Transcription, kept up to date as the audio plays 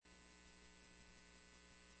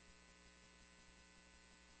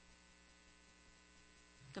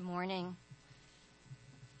Good morning.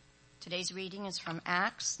 Today's reading is from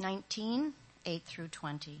Acts 19, 8 through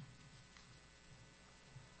 20.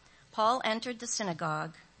 Paul entered the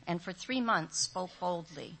synagogue and for 3 months spoke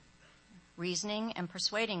boldly, reasoning and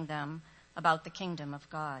persuading them about the kingdom of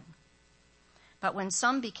God. But when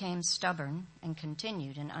some became stubborn and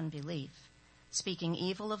continued in unbelief, speaking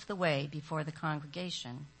evil of the way before the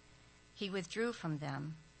congregation, he withdrew from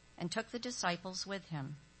them and took the disciples with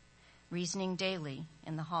him, reasoning daily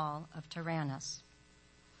in the hall of Tyrannus.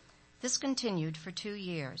 This continued for 2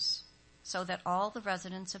 years, so that all the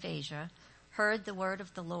residents of Asia heard the word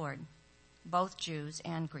of the Lord, both Jews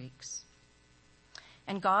and Greeks.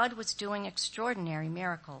 And God was doing extraordinary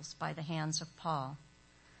miracles by the hands of Paul,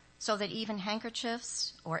 so that even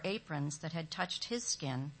handkerchiefs or aprons that had touched his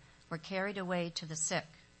skin were carried away to the sick,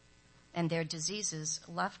 and their diseases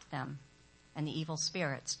left them, and the evil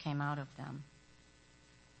spirits came out of them.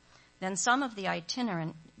 Then some of the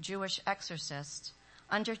itinerant Jewish exorcists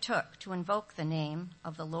undertook to invoke the name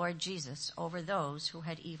of the Lord Jesus over those who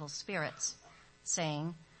had evil spirits,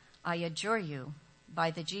 saying, "I adjure you by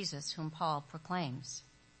the Jesus whom Paul proclaims."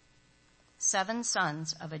 7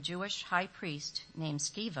 sons of a Jewish high priest named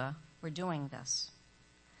Sceva were doing this.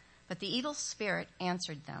 But the evil spirit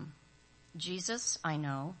answered them, "Jesus I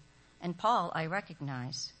know, and Paul I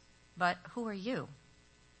recognize, but who are you?"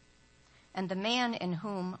 And the man in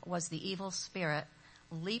whom was the evil spirit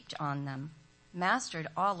leaped on them, mastered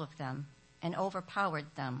all of them, and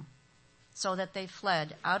overpowered them, so that they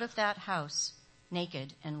fled out of that house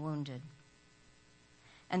naked and wounded.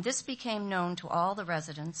 And this became known to all the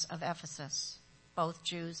residents of Ephesus, both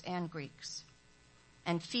Jews and Greeks.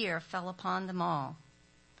 And fear fell upon them all,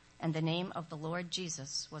 and the name of the Lord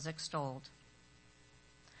Jesus was extolled.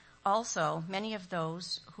 Also, many of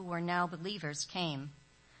those who were now believers came,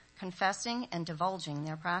 confessing and divulging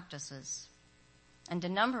their practices. And a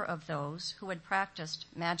number of those who had practiced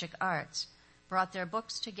magic arts brought their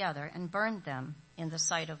books together and burned them in the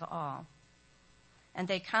sight of all. And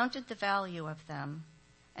they counted the value of them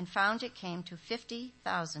and found it came to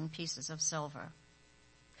 50,000 pieces of silver.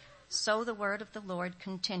 So the word of the Lord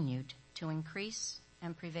continued to increase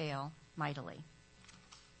and prevail mightily.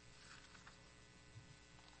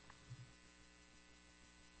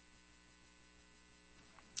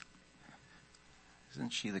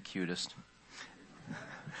 Isn't she the cutest?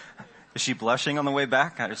 Is she blushing on the way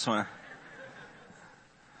back? I just want to...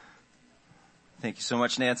 Thank you so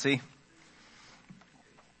much, Nancy.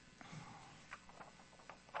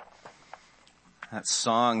 That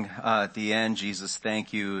song at the end, Jesus,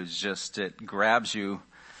 thank you, is just, it grabs you.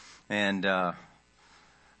 And I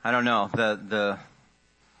don't know, the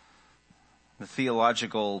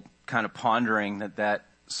theological kind of pondering that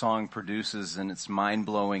song produces, and it's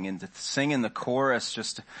mind-blowing, and to sing in the chorus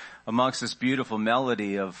just amongst this beautiful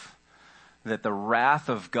melody of that the wrath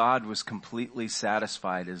of God was completely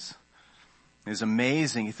satisfied is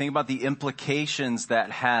amazing. You think about the implications that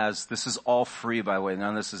has. This is all free, by the way.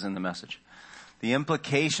 None of this is in the message. The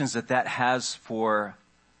implications that has for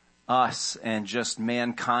us and just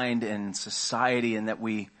mankind and society, and that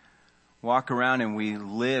we walk around and we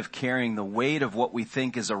live carrying the weight of what we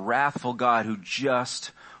think is a wrathful God who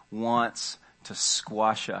just wants to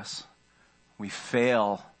squash us. We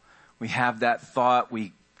fail. We have that thought.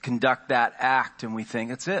 We conduct that act and we think,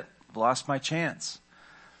 that's it. I've lost my chance.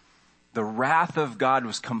 The wrath of God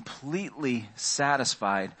was completely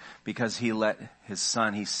satisfied because he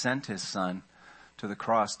sent his son to the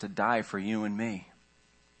cross to die for you and me.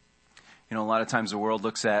 You know, a lot of times the world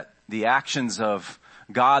looks at the actions of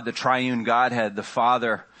God, the triune Godhead, the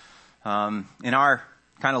Father, in our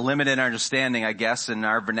kind of limited understanding, I guess, in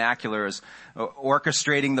our vernacular, is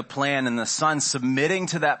orchestrating the plan, and the Son submitting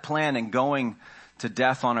to that plan and going to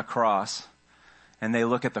death on a cross. And they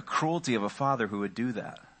look at the cruelty of a father who would do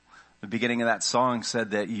that. The beginning of that song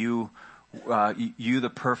said that you,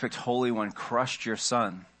 the perfect Holy One, crushed your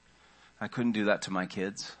son. I couldn't do that to my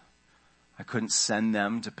kids. I couldn't send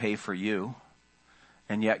them to pay for you.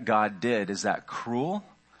 And yet God did. Is that cruel?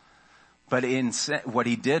 But what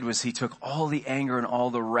he did was he took all the anger and all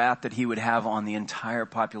the wrath that he would have on the entire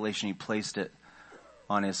population. He placed it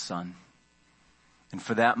on his son. And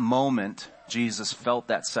for that moment, Jesus felt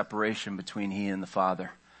that separation between he and the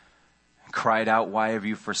Father. And cried out, "Why have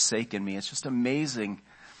you forsaken me?" It's just amazing.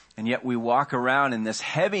 And yet we walk around in this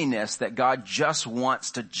heaviness that God just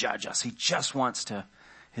wants to judge us. He just wants to.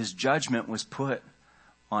 His judgment was put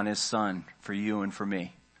on his son for you and for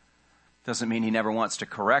me. Doesn't mean he never wants to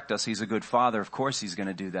correct us. He's a good father. Of course he's going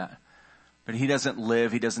to do that. But he doesn't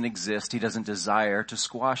live, he doesn't exist, he doesn't desire to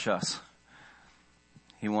squash us.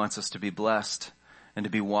 He wants us to be blessed. and to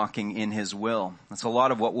be walking in his will. That's a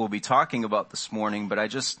lot of what we'll be talking about this morning, but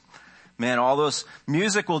all those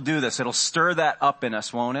music will do this. It'll stir that up in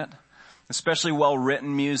us, won't it? Especially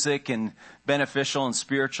well-written music and beneficial and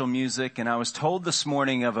spiritual music. And I was told this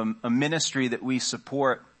morning of a ministry that we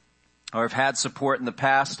support, or have had support in the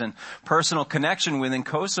past and personal connection with in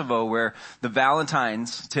Kosovo, where the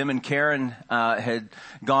Valentines, Tim and Karen, had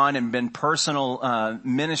gone and been personal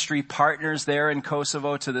ministry partners there in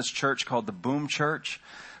Kosovo to this church called the Boom Church.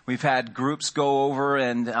 We've had groups go over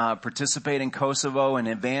and participate in Kosovo and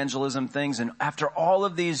evangelism things. And after all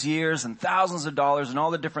of these years and thousands of dollars and all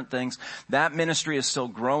the different things, that ministry is still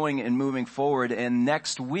growing and moving forward. And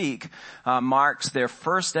next week marks their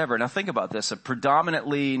first ever, now think about this, a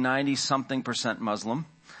predominantly 90-something% Muslim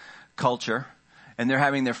culture. And they're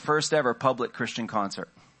having their first ever public Christian concert.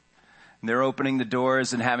 And they're opening the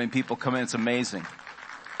doors and having people come in. It's amazing.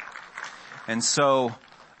 And so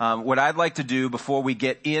what I'd like to do before we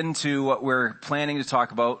get into what we're planning to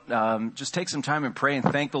talk about, just take some time and pray and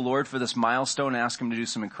thank the Lord for this milestone, ask him to do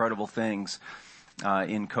some incredible things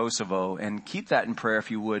in Kosovo, and keep that in prayer if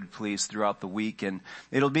you would, please, throughout the week. And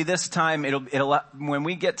it'll be this time, when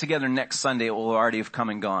we get together next Sunday, it will already have come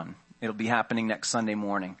and gone. It'll be happening next Sunday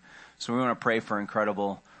morning. So we want to pray for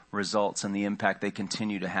incredible results and the impact they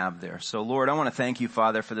continue to have there. So Lord, I want to thank you,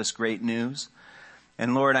 Father, for this great news.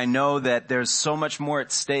 And Lord, I know that there's so much more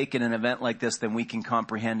at stake in an event like this than we can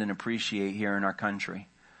comprehend and appreciate here in our country.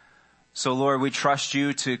 So Lord, we trust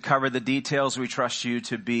you to cover the details. We trust you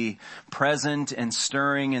to be present and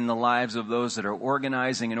stirring in the lives of those that are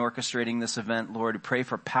organizing and orchestrating this event. Lord, we pray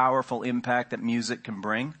for powerful impact that music can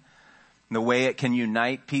bring, the way it can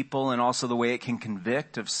unite people, and also the way it can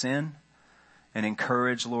convict of sin and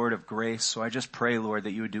encourage, Lord, of grace. So I just pray, Lord,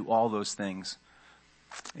 that you would do all those things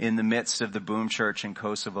in the midst of the Boom Church in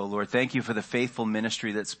Kosovo. Lord, thank you for the faithful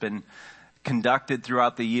ministry that's been conducted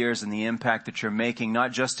throughout the years and the impact that you're making,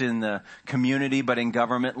 not just in the community, but in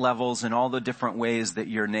government levels and all the different ways that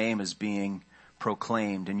your name is being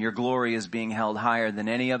proclaimed and your glory is being held higher than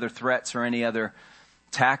any other threats or any other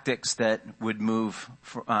tactics that would move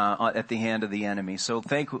at the hand of the enemy. So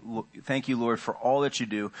thank you, Lord, for all that you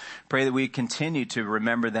do. Pray that we continue to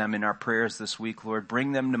remember them in our prayers this week, Lord.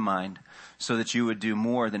 Bring them to mind so that you would do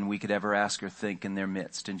more than we could ever ask or think in their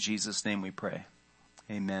midst. In Jesus' name we pray.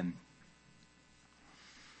 Amen.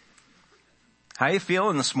 How you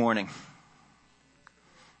feeling this morning?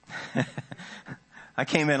 I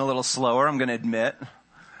came in a little slower, I'm going to admit. A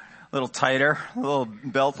little tighter, a little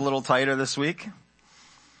belt a little tighter this week.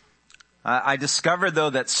 I discovered,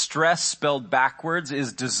 though, that stress spelled backwards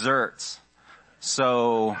is desserts.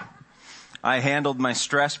 So I handled my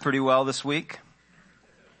stress pretty well this week.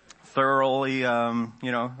 Thoroughly,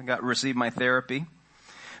 received my therapy.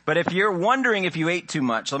 But if you're wondering if you ate too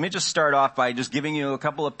much, let me just start off by just giving you a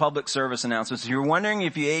couple of public service announcements. If you're wondering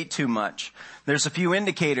if you ate too much, there's a few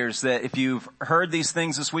indicators that if you've heard these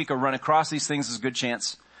things this week or run across these things, there's a good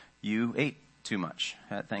chance you ate too much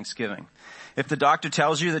at Thanksgiving. If the doctor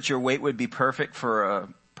tells you that your weight would be perfect for a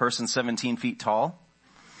person 17 feet tall,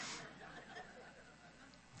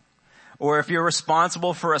 or if you're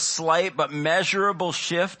responsible for a slight but measurable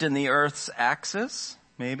shift in the Earth's axis,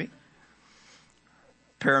 maybe.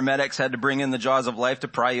 Paramedics had to bring in the jaws of life to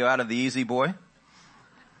pry you out of the easy boy.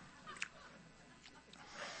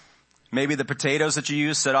 Maybe the potatoes that you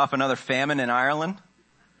use set off another famine in Ireland.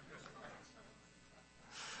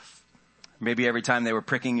 Maybe every time they were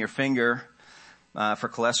pricking your finger for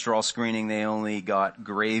cholesterol screening, they only got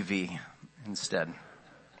gravy instead.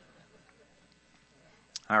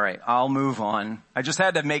 All right, I'll move on. I just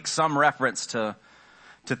had to make some reference to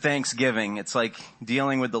Thanksgiving. It's like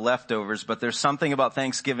dealing with the leftovers, but there's something about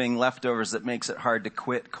Thanksgiving leftovers that makes it hard to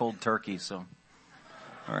quit cold turkey, so.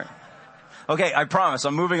 All right. Okay, I promise,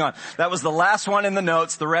 I'm moving on. That was the last one in the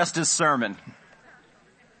notes. The rest is sermon.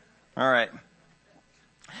 All right.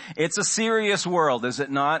 It's a serious world, is it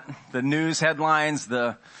not? The news headlines,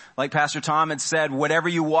 like Pastor Tom had said, whatever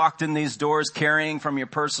you walked in these doors carrying from your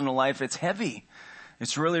personal life, it's heavy.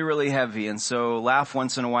 It's really, really heavy. And so laugh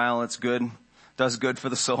once in a while. It's good. Does good for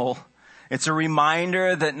the soul. It's a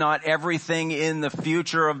reminder that not everything in the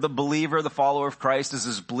future of the believer, the follower of Christ, is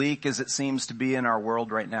as bleak as it seems to be in our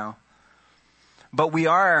world right now. But we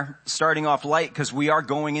are starting off light because we are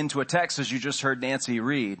going into a text, as you just heard Nancy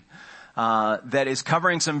read, that is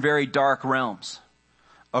covering some very dark realms.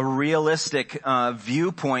 A realistic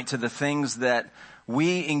viewpoint to the things that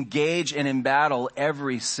we engage and in battle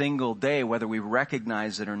every single day, whether we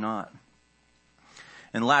recognize it or not.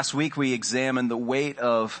 And last week we examined the weight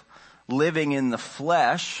of living in the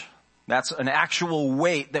flesh, That's an actual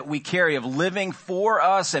weight that we carry of living for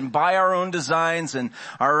us and by our own designs and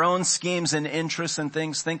our own schemes and interests and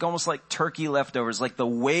things. Think almost like turkey leftovers, like the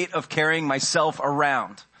weight of carrying myself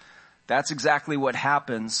around. That's exactly what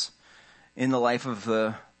happens in the life of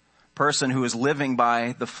the person who is living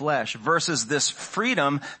by the flesh versus this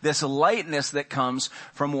freedom, this lightness that comes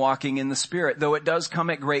from walking in the Spirit. Though it does come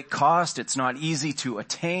at great cost, it's not easy to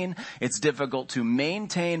attain, it's difficult to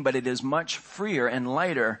maintain, but it is much freer and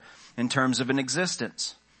lighter in terms of an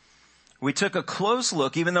existence. We took a close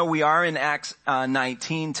look, even though we are in Acts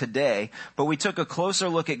 19 today, but we took a closer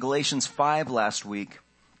look at Galatians 5 last week.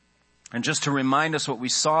 And just to remind us what we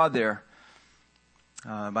saw there,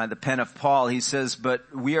 by the pen of Paul, he says,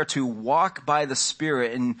 but we are to walk by the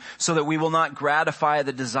Spirit, and so that we will not gratify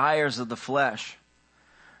the desires of the flesh.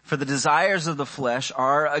 For the desires of the flesh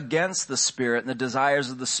are against the Spirit, and the desires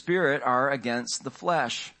of the Spirit are against the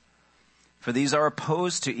flesh. For these are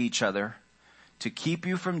opposed to each other, to keep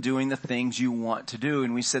you from doing the things you want to do.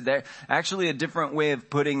 And we said that actually a different way of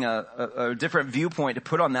putting a different viewpoint to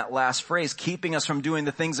put on that last phrase, keeping us from doing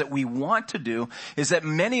the things that we want to do, is that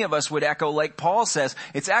many of us would echo, like Paul says,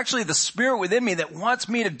 it's actually the Spirit within me that wants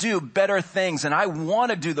me to do better things, and I want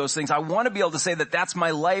to do those things. I want to be able to say that that's my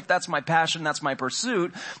life, that's my passion, that's my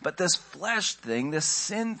pursuit, but this flesh thing, this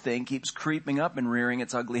sin thing keeps creeping up and rearing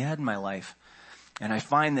its ugly head in my life. And I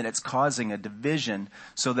find that it's causing a division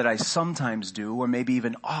so that I sometimes do, or maybe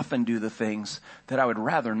even often do the things that I would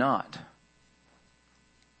rather not.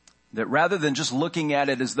 That rather than just looking at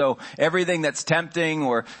it as though everything that's tempting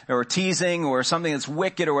or teasing or something that's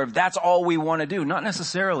wicked or if that's all we want to do, not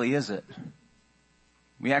necessarily is it.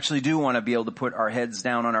 We actually do want to be able to put our heads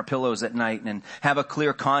down on our pillows at night and have a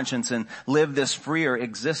clear conscience and live this freer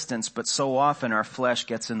existence, but so often our flesh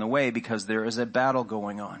gets in the way because there is a battle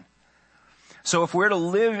going on. So if we're to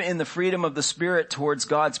live in the freedom of the Spirit towards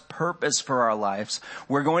God's purpose for our lives,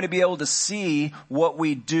 we're going to be able to see what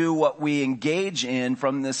we do, what we engage in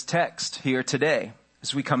from this text here today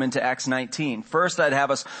as we come into Acts 19. First, I'd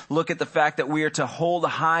have us look at the fact that we are to hold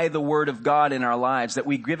high the Word of God in our lives, that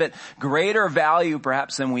we give it greater value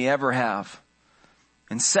perhaps than we ever have.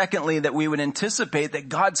 And secondly, that we would anticipate that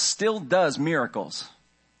God still does miracles.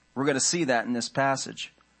 We're going to see that in this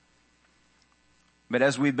passage. But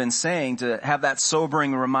as we've been saying, to have that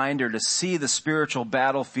sobering reminder to see the spiritual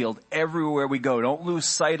battlefield everywhere we go. Don't lose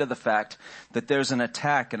sight of the fact that there's an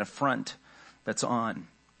attack and a front that's on.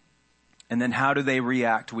 And then how do they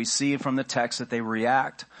react? We see from the text that they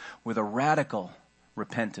react with a radical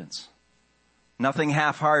repentance. Nothing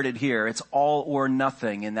half-hearted here. It's all or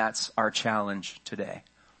nothing, and that's our challenge today.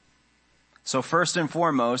 So first and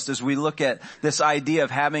foremost, as we look at this idea of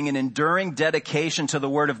having an enduring dedication to the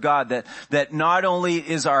Word of God, that not only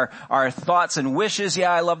is our thoughts and wishes,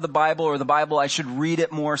 yeah, I love the Bible, or the Bible, I should read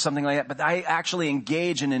it more, something like that, but I actually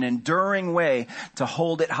engage in an enduring way to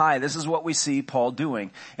hold it high. This is what we see Paul doing.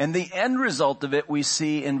 And the end result of it we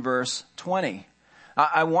see in verse 20.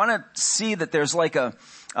 I want to see that there's like a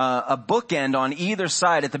bookend on either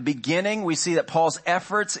side. At the beginning, we see that Paul's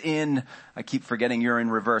efforts I keep forgetting you're in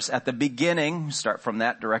reverse. At the beginning, start from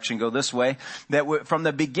that direction, go this way, from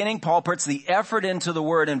the beginning, Paul puts the effort into the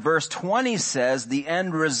Word, and verse 20 says the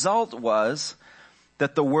end result was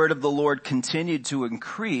that the Word of the Lord continued to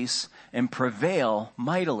increase and prevail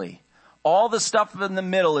mightily. All the stuff in the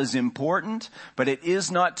middle is important, but it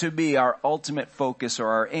is not to be our ultimate focus or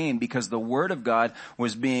our aim, because the Word of God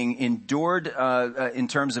was being endured in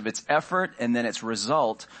terms of its effort, and then its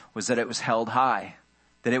result was that it was held high,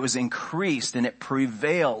 that it was increased, and it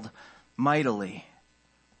prevailed mightily.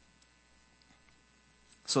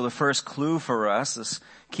 So the first clue for us, this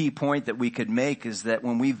key point that we could make, is that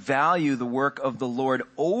when we value the work of the Lord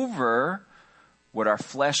over what our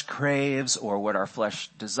flesh craves or what our flesh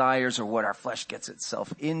desires or what our flesh gets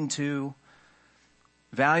itself into,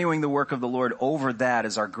 valuing the work of the Lord over that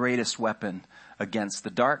is our greatest weapon against the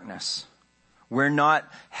darkness. We're not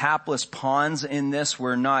hapless pawns in this.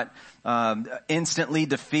 We're not instantly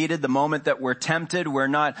defeated the moment that we're tempted. We're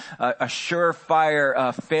not a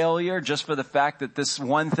surefire failure just for the fact that this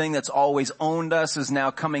one thing that's always owned us is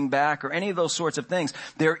now coming back, or any of those sorts of things.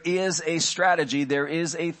 There is a strategy. There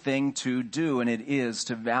is a thing to do, and it is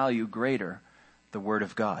to value greater the Word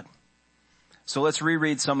of God. So let's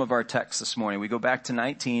reread some of our texts this morning. We go back to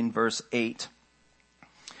 19, verse 8.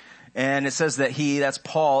 And it says that that's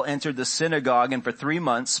Paul, entered the synagogue and for 3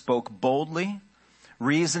 months spoke boldly,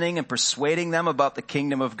 reasoning and persuading them about the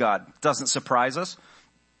kingdom of God. Doesn't surprise us.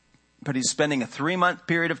 but he's spending a 3-month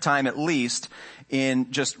period of time at least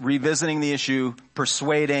in just revisiting the issue,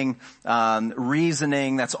 persuading,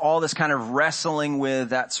 reasoning. That's all this kind of wrestling with,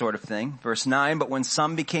 that sort of thing. Verse 9, but when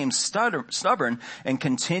some became stubborn and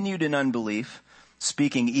continued in unbelief,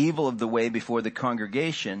 speaking evil of the way before the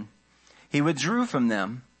congregation, he withdrew from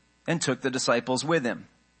them and took the disciples with him.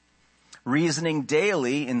 Reasoning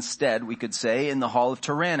daily, instead, we could say, in the hall of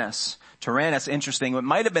Tyrannus. Tyrannus, interesting. It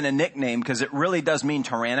might have been a nickname because it really does mean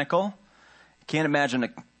tyrannical. Can't imagine a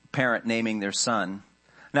parent naming their son.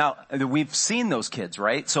 Now, we've seen those kids,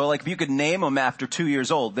 right? So like if you could name them after 2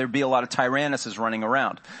 years old, there'd be a lot of Tyrannuses running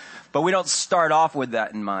around. But we don't start off with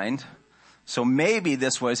that in mind. So maybe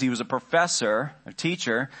he was a professor, a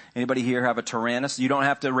teacher. Anybody here have a Tyrannus? You don't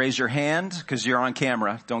have to raise your hand because you're on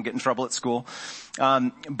camera. Don't get in trouble at school.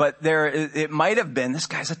 But it might have been, this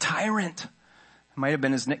guy's a tyrant. It might have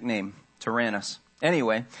been his nickname, Tyrannus.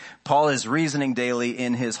 Anyway, Paul is reasoning daily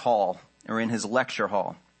in his hall, or in his lecture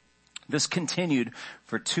hall. This continued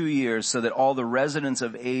for 2 years so that all the residents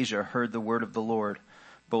of Asia heard the word of the Lord,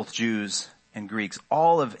 both Jews and Greeks.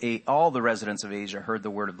 All the residents of Asia heard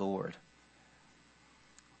the word of the Lord.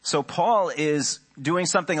 So Paul is doing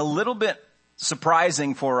something a little bit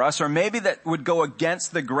surprising for us, or maybe that would go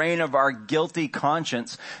against the grain of our guilty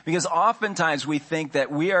conscience, because oftentimes we think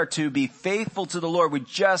that we are to be faithful to the Lord. We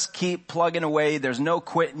just keep plugging away. There's no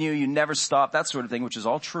quitting you. You never stop, that sort of thing, which is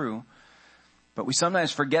all true. But we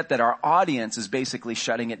sometimes forget that our audience is basically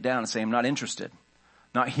shutting it down and saying, I'm not interested.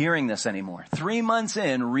 Not hearing this anymore. 3 months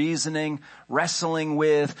in, reasoning, wrestling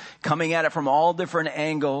with, coming at it from all different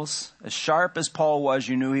angles. As sharp as Paul was,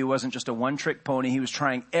 you knew he wasn't just a one-trick pony. He was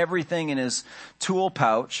trying everything in his tool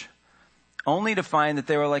pouch, only to find that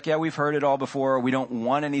they were like, yeah, we've heard it all before. We don't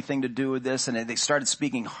want anything to do with this. And they started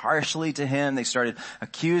speaking harshly to him. They started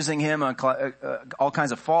accusing him on all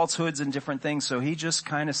kinds of falsehoods and different things. So he just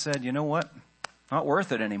kind of said, you know what? Not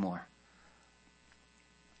worth it anymore.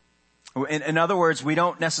 In other words, we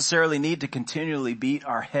don't necessarily need to continually beat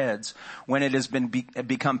our heads when it has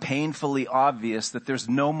become painfully obvious that there's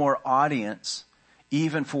no more audience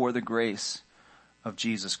even for the grace of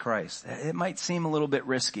Jesus Christ. It might seem a little bit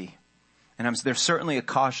risky, and there's certainly a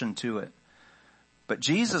caution to it. But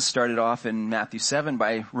Jesus started off in Matthew 7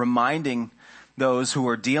 by reminding those who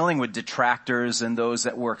were dealing with detractors and those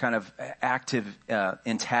that were kind of active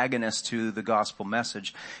antagonists to the gospel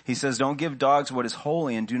message. He says, don't give dogs what is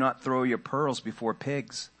holy, and do not throw your pearls before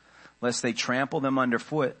pigs, lest they trample them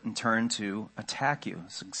underfoot and turn to attack you.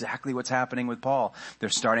 It's exactly what's happening with Paul. They're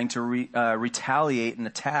starting to retaliate and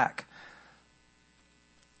attack.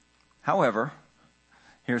 However,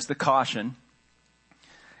 here's the caution,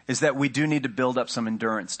 is that we do need to build up some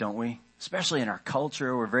endurance, don't we? Especially in our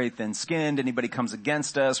culture, we're very thin-skinned. Anybody comes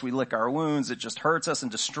against us, we lick our wounds. It just hurts us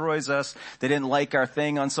and destroys us. They didn't like our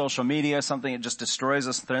thing on social media, something that just destroys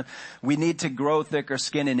us. We need to grow thicker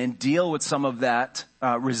skin and deal with some of that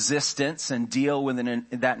resistance and deal with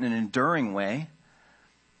that in an enduring way.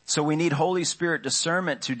 So we need Holy Spirit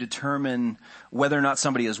discernment to determine whether or not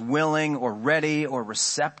somebody is willing or ready or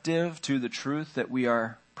receptive to the truth that we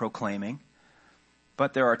are proclaiming.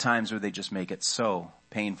 But there are times where they just make it so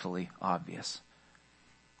painfully obvious.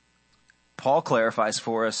 Paul clarifies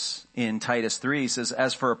for us in Titus 3, he says,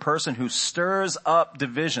 as for a person who stirs up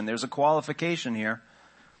division, there's a qualification here.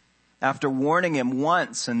 After warning him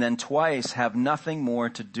once and then twice, have nothing more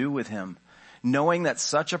to do with him, knowing that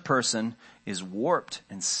such a person is warped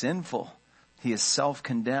and sinful. He is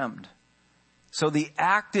self-condemned. So the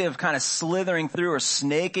active kind of slithering through or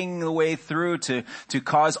snaking the way through to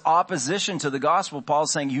cause opposition to the gospel,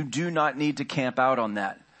 Paul's saying you do not need to camp out on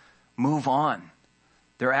that. Move on.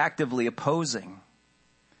 They're actively opposing.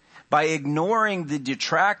 By ignoring the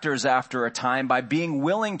detractors after a time, by being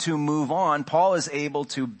willing to move on, Paul is able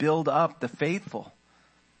to build up the faithful.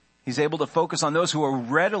 He's able to focus on those who are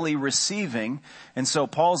readily receiving. And so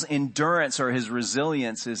Paul's endurance or his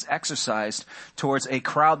resilience is exercised towards a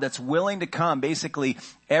crowd that's willing to come. Basically,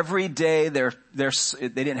 every day they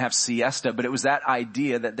didn't have siesta, but it was that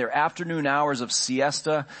idea that their afternoon hours of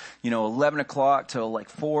siesta, 11 o'clock till like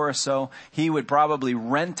 4 or so, he would probably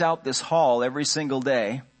rent out this hall every single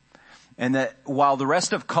day. And that while the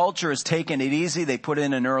rest of culture is taking it easy, they put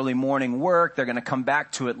in an early morning work, they're going to come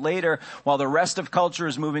back to it later. While the rest of culture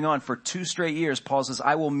is moving on for 2 straight years, Paul says,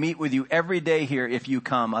 I will meet with you every day here if you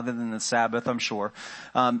come, other than the Sabbath, I'm sure.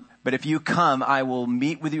 But if you come, I will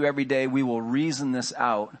meet with you every day. We will reason this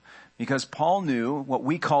out. Because Paul knew what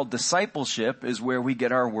we call discipleship is where we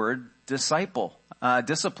get our word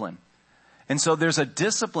discipline. And so there's a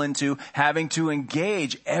discipline to having to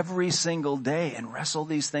engage every single day and wrestle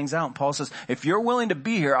these things out. And Paul says, if you're willing to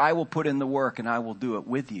be here, I will put in the work and I will do it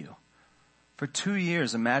with you. For 2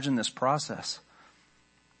 years, imagine this process.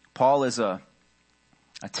 Paul is a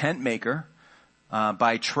tent maker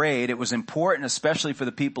by trade. It was important, especially for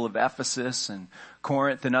the people of Ephesus and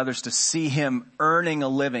Corinth and others, to see him earning a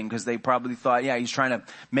living, because they probably thought, yeah, he's trying to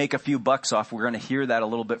make a few bucks off. We're going to hear that a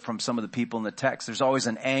little bit from some of the people in the text. There's always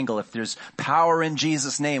an angle. If there's power in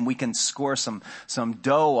Jesus' name, we can score some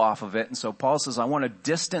dough off of it. And so Paul says, I want to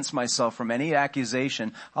distance myself from any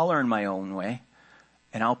accusation. I'll earn my own way,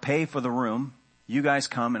 and I'll pay for the room. You guys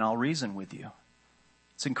come and I'll reason with you.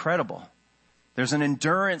 It's incredible. There's an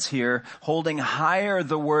endurance here, holding higher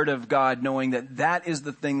the word of God, knowing that that is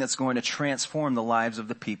the thing that's going to transform the lives of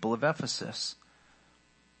the people of Ephesus.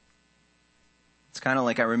 It's kind of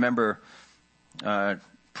like, I remember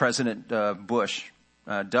President Bush,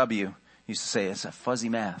 W, used to say, it's a fuzzy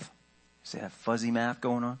math. See that fuzzy math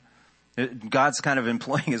going on? God's kind of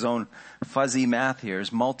employing his own fuzzy math here.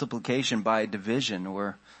 It's multiplication by division,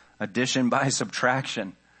 or addition by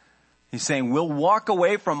subtraction. He's saying we'll walk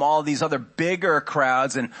away from all these other bigger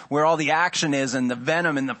crowds and where all the action is and the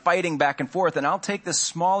venom and the fighting back and forth, and I'll take this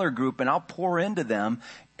smaller group and I'll pour into them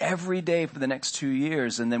every day for the next 2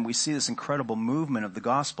 years. And then we see this incredible movement of the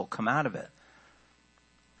gospel come out of it.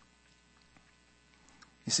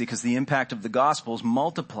 You see, because the impact of the gospel is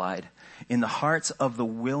multiplied in the hearts of the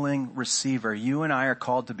willing receiver. You and I are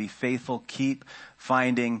called to be faithful. Keep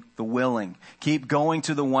finding the willing. Keep going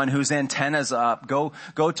to the one whose antenna's up. Go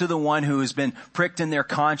to the one who has been pricked in their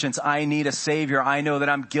conscience. I need a savior. I know that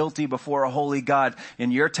I'm guilty before a holy God.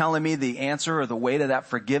 And you're telling me the answer or the way to that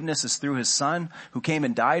forgiveness is through his son who came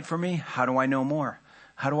and died for me? How do I know more?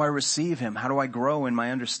 How do I receive him? How do I grow in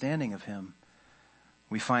my understanding of him?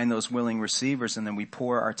 We find those willing receivers, and then we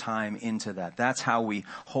pour our time into that. That's how we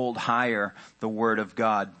hold higher the word of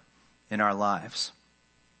God in our lives.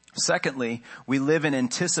 Secondly, we live in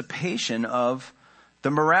anticipation of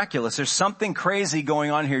the miraculous. There's something crazy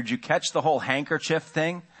going on here. Did you catch the whole handkerchief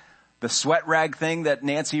thing? The sweat rag thing that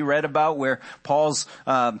Nancy read about, where Paul's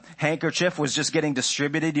handkerchief was just getting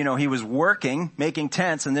distributed. You know, he was working, making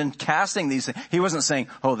tents, and then casting these things. He wasn't saying,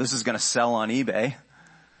 oh, this is going to sell on eBay.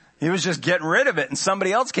 He was just getting rid of it, and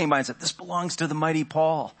somebody else came by and said, this belongs to the mighty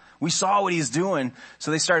Paul. We saw what he's doing.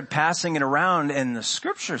 So they started passing it around, and the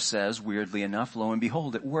scripture says, weirdly enough, lo and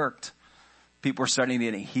behold, it worked. People were starting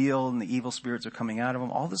to get healed, and the evil spirits are coming out of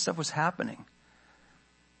them. All this stuff was happening.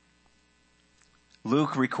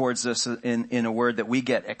 Luke records this in a word that we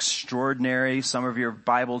get, extraordinary. Some of your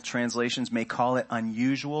Bible translations may call it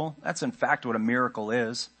unusual. That's in fact what a miracle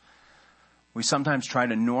is. We sometimes try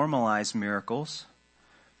to normalize miracles.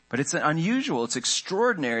 But it's unusual, it's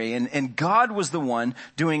extraordinary, and God was the one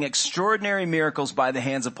doing extraordinary miracles by the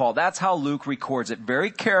hands of Paul. That's how Luke records it,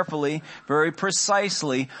 very carefully, very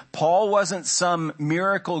precisely. Paul wasn't some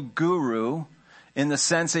miracle guru in the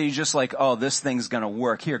sense that he's just like, oh, this thing's gonna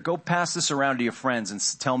work. Here, go pass this around to your friends and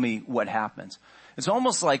tell me what happens. It's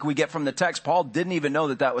almost like we get from the text, Paul didn't even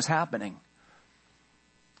know that was happening.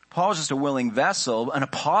 Paul's just a willing vessel, an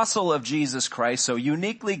apostle of Jesus Christ, so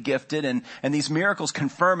uniquely gifted, and these miracles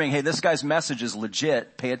confirming, hey, this guy's message is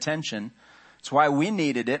legit, pay attention. It's why we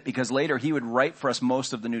needed it, because later he would write for us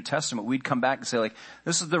most of the New Testament. We'd come back and say, like,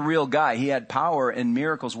 this is the real guy. He had power and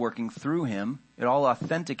miracles working through him. It all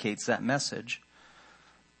authenticates that message.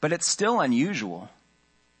 But it's still unusual,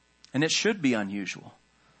 and it should be unusual.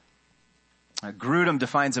 Grudem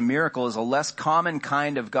defines a miracle as a less common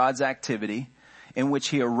kind of God's activity in which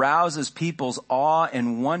he arouses people's awe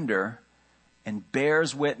and wonder and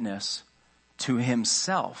bears witness to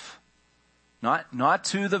himself. Not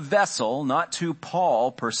to the vessel, not to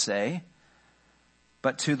Paul per se,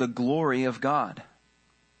 but to the glory of God.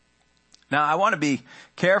 Now, I want to be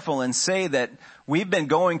careful and say that we've been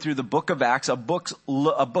going through the book of Acts, a book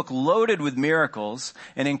loaded with miracles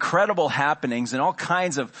and incredible happenings and all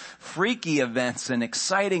kinds of freaky events and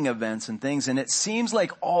exciting events and things. And it seems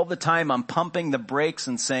like all the time I'm pumping the brakes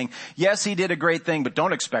and saying, yes, he did a great thing, but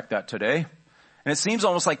don't expect that today. And it seems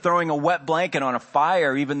almost like throwing a wet blanket on a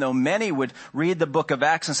fire, even though many would read the book of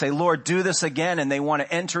Acts and say, Lord, do this again. And they want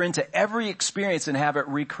to enter into every experience and have it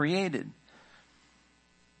recreated.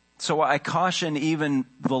 So I caution even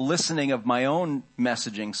the listening of my own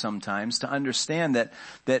messaging sometimes to understand that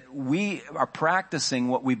we are practicing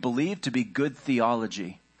what we believe to be good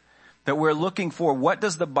theology. That we're looking for, what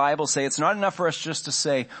does the Bible say? It's not enough for us just to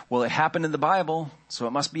say, well, it happened in the Bible, so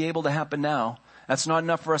it must be able to happen now. That's not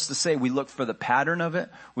enough for us to say. We look for the pattern of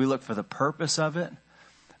it. We look for the purpose of it.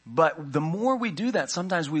 But the more we do that,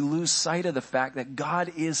 sometimes we lose sight of the fact that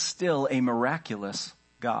God is still a miraculous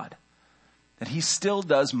God. That he still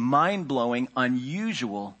does mind-blowing,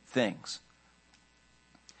 unusual things.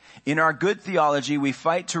 In our good theology, we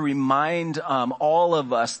fight to remind all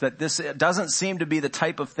of us that this doesn't seem to be the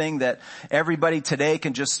type of thing that everybody today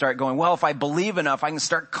can just start going, well, if I believe enough, I can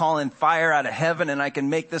start calling fire out of heaven and I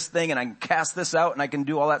can make this thing and I can cast this out and I can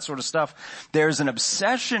do all that sort of stuff. There's an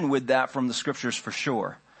obsession with that from the scriptures for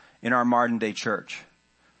sure in our modern day church.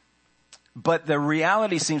 But the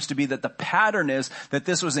reality seems to be that the pattern is that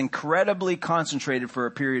this was incredibly concentrated for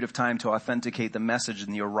a period of time to authenticate the message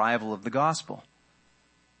and the arrival of the gospel.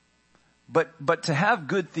 But to have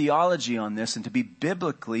good theology on this and to be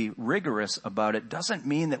biblically rigorous about it doesn't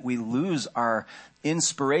mean that we lose our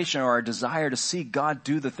inspiration or our desire to see God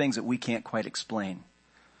do the things that we can't quite explain.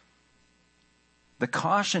 The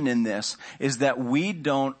caution in this is that we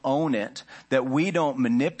don't own it, that we don't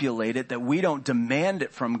manipulate it, that we don't demand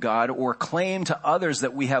it from God or claim to others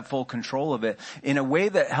that we have full control of it in a way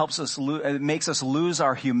that makes us lose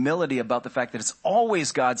our humility about the fact that it's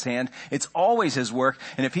always God's hand, it's always His work,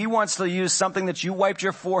 and if He wants to use something that you wiped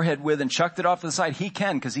your forehead with and chucked it off to the side, He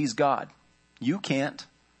can because He's God. You can't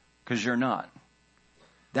because you're not.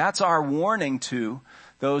 That's our warning to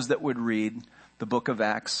those that would read the book of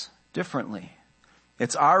Acts differently.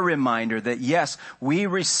 It's our reminder that yes, we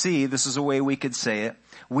receive, this is a way we could say it,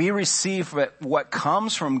 we receive what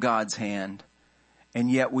comes from God's hand, and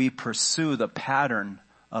yet we pursue the pattern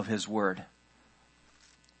of His word.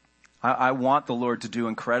 I want the Lord to do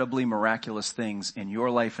incredibly miraculous things in your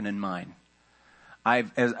life and in mine.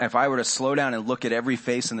 If I were to slow down and look at every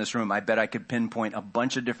face in this room, I bet I could pinpoint a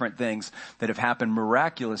bunch of different things that have happened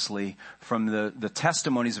miraculously from the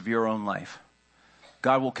testimonies of your own life.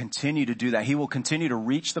 God will continue to do that. He will continue to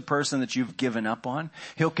reach the person that you've given up on.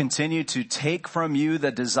 He'll continue to take from you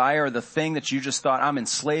the desire, the thing that you just thought I'm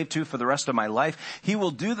enslaved to for the rest of my life. He will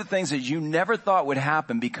do the things that you never thought would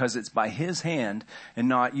happen because it's by His hand and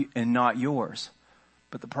not yours.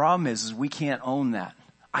 But the problem is we can't own that.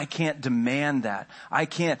 I can't demand that. I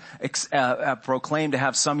can't proclaim to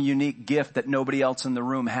have some unique gift that nobody else in the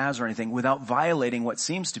room has or anything without violating what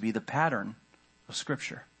seems to be the pattern of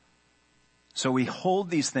Scripture. So we hold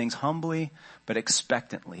these things humbly but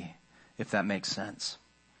expectantly, if that makes sense.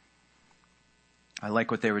 I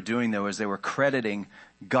like what they were doing though, is they were crediting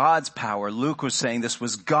God's power. Luke was saying this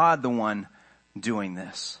was God the one doing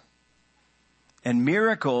this. And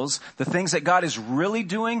miracles, the things that God is really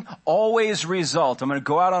doing, always result. I'm going to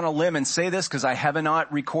go out on a limb and say this because I have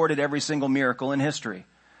not recorded every single miracle in history.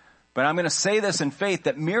 But I'm going to say this in faith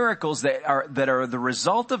that miracles that are the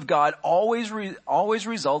result of God always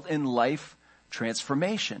result in life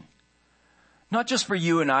transformation. Not just for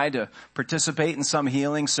you and I to participate in some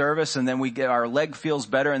healing service and then our leg feels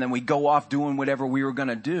better and then we go off doing whatever we were going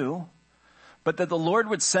to do. But that the Lord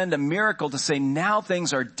would send a miracle to say, now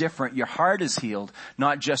things are different. Your heart is healed,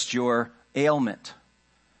 not just your ailment.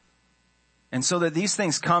 And so that these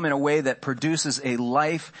things come in a way that produces a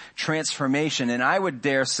life transformation. And I would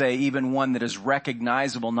dare say even one that is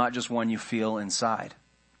recognizable, not just one you feel inside.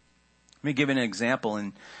 Let me give you an example.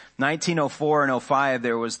 In 1904 and 05,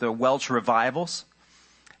 there was the Welsh revivals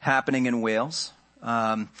happening in Wales.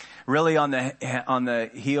 Really on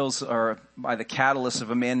the heels or by the catalyst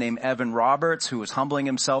of a man named Evan Roberts, who was humbling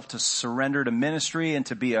himself to surrender to ministry and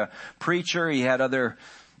to be a preacher. He had other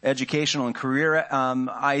educational and career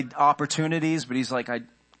opportunities, but he's like, I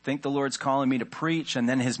think the Lord's calling me to preach. And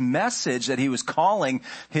then his message that he was calling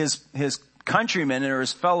his countrymen or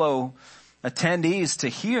his fellow attendees to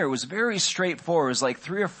hear was very straightforward. It was like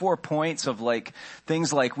 3 or 4 points of like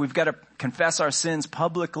things like we've got to confess our sins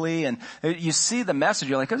publicly, and you see the message,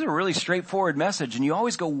 you're like, that's a really straightforward message, and you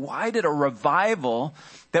always go, why did a revival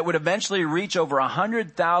that would eventually reach over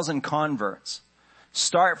 100,000 converts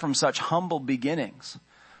start from such humble beginnings,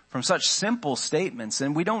 from such simple statements?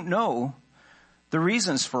 And we don't know the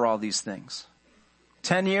reasons for all these things.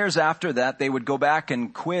 10 years after that, they would go back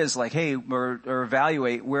and quiz like, hey, or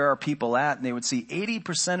evaluate where are people at, and they would see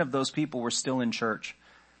 80% of those people were still in church.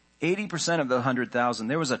 80% of the 100,000.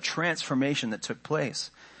 There was a transformation that took place.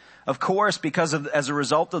 Of course, as a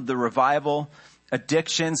result of the revival,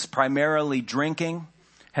 addictions, primarily drinking,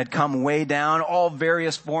 had come way down. All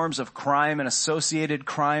various forms of crime and associated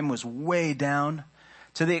crime was way down,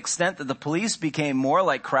 to the extent that the police became more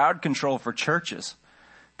like crowd control for churches.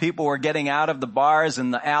 People were getting out of the bars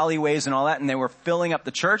and the alleyways and all that, and they were filling up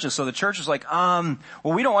the churches. So the church was like, well,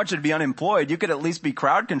 we don't want you to be unemployed. You could at least be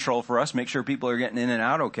crowd control for us, make sure people are getting in and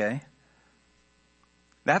out okay.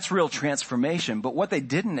 That's real transformation. But what they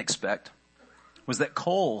didn't expect was that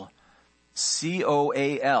coal,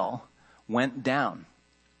 C-O-A-L, went down.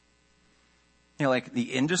 You know, like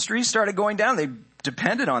the industry started going down. They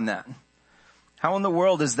depended on that. How in the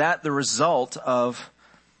world is that the result of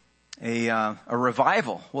a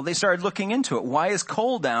revival. Well, they started looking into it. Why is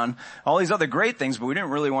coal down? All these other great things, but we didn't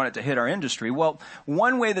really want it to hit our industry. Well,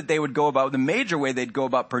 one way that they would go about, the major way they'd go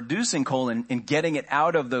about producing coal and getting it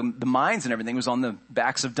out of the mines and everything was on the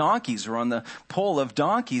backs of donkeys or on the pole of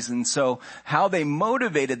donkeys. And so how they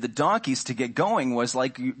motivated the donkeys to get going was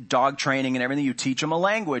like dog training and everything. You teach them a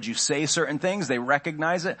language. You say certain things. They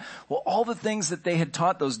recognize it. Well, all the things that they had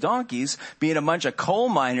taught those donkeys, being a bunch of coal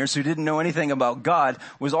miners who didn't know anything about God,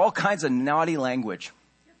 was all kinds of naughty language.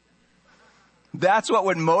 That's what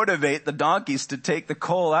would motivate the donkeys to take the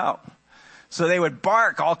coal out. So they would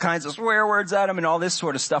bark all kinds of swear words at them and all this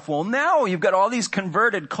sort of stuff. Well, now you've got all these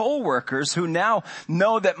converted coal workers who now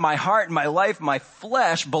know that my heart, my life, my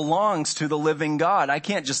flesh belongs to the living God. I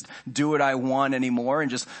can't just do what I want anymore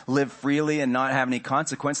and just live freely and not have any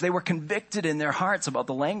consequence. They were convicted in their hearts about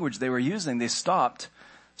the language they were using. They stopped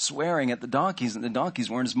swearing at the donkeys, and the donkeys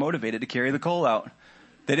weren't as motivated to carry the coal out.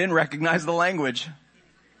 They didn't recognize the language.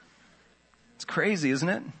 It's crazy, isn't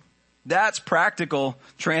it? That's practical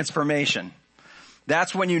transformation.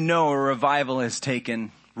 That's when you know a revival has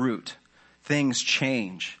taken root. Things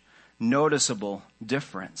change. Noticeable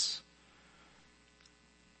difference.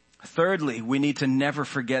 Thirdly, we need to never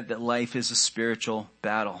forget that life is a spiritual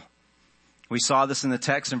battle. We saw this in the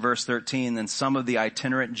text in verse 13. Then some of the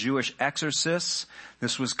itinerant Jewish exorcists,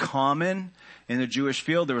 this was common in the Jewish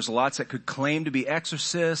field. There was lots that could claim to be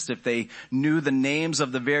exorcists. If they knew the names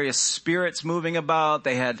of the various spirits moving about,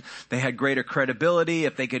 they had greater credibility.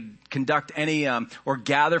 If they could conduct any, or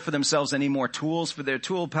gather for themselves any more tools for their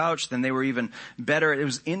tool pouch, then they were even better. It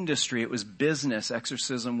was industry. It was business.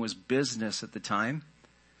 Exorcism was business at the time.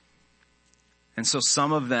 And so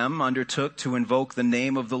some of them undertook to invoke the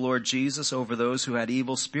name of the Lord Jesus over those who had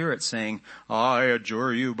evil spirits, saying, I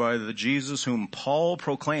adjure you by the Jesus whom Paul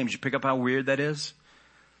proclaims. You pick up how weird that is?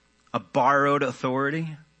 A borrowed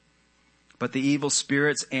authority. But the evil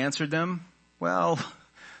spirits answered them, well,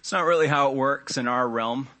 it's not really how it works in our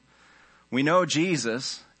realm. We know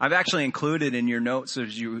Jesus. I've actually included in your notes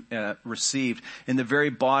as you received, in the very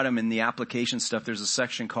bottom in the application stuff, there's a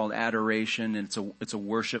section called adoration, and it's a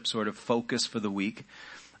worship sort of focus for the week.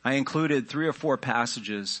 I included 3 or 4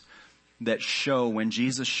 passages that show when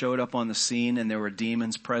Jesus showed up on the scene and there were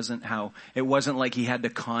demons present, how it wasn't like he had to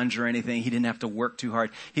conjure anything. He didn't have to work too hard.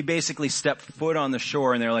 He basically stepped foot on the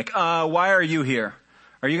shore and they're like, why are you here?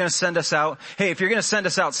 Are you going to send us out? Hey, if you're going to send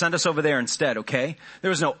us out, send us over there instead, okay? There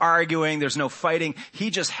was no arguing. There's no fighting.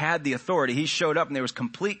 He just had the authority. He showed up and there was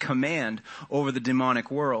complete command over the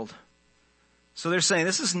demonic world. So they're saying,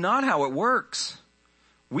 this is not how it works.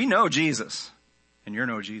 We know Jesus, and you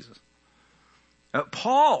know Jesus.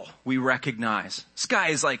 Paul, we recognize. This guy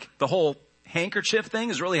is like, the whole handkerchief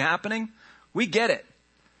thing is really happening. We get it.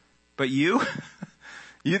 But you,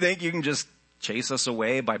 you think you can just chase us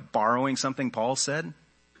away by borrowing something Paul said?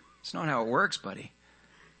 It's not how it works, buddy.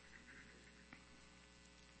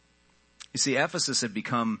 You see, Ephesus had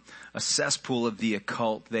become a cesspool of the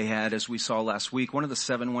occult. They had, as we saw last week, one of the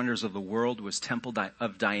 7 wonders of the world was Temple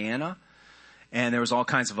of Diana. And there was all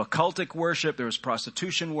kinds of occultic worship. There was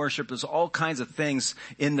prostitution worship. There's all kinds of things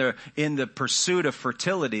in the pursuit of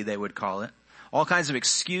fertility, they would call it. All kinds of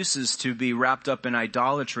excuses to be wrapped up in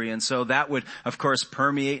idolatry. And so that would, of course,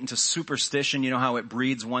 permeate into superstition. You know how it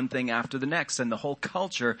breeds one thing after the next. And the whole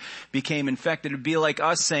culture became infected. It'd be like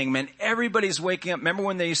us saying, man, everybody's waking up. Remember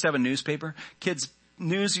when they used to have a newspaper? Kids,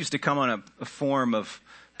 news used to come on a form of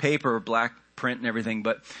paper, black print and everything.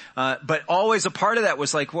 But always a part of that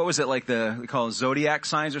was like, what was it, like they call it zodiac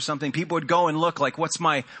signs or something? People would go and look like, what's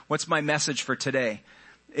my message for today?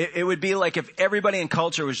 It would be like if everybody in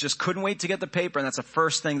culture was just couldn't wait to get the paper, and that's the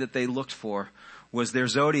first thing that they looked for was their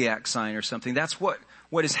zodiac sign or something. That's what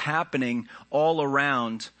is happening all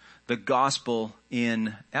around the gospel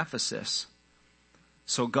in Ephesus.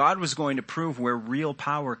 So God was going to prove where real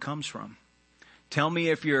power comes from. Tell me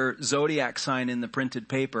if your zodiac sign in the printed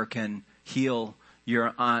paper can heal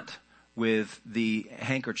your aunt with the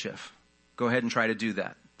handkerchief. Go ahead and try to do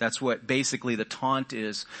that. That's what basically the taunt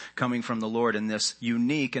is coming from the Lord in this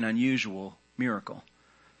unique and unusual miracle.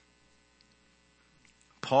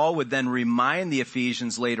 Paul would then remind the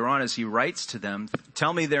Ephesians later on as he writes to them,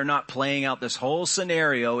 tell me they're not playing out this whole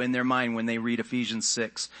scenario in their mind when they read Ephesians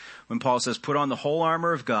 6, when Paul says, put on the whole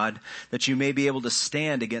armor of God that you may be able to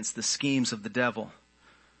stand against the schemes of the devil.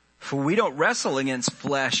 For we don't wrestle against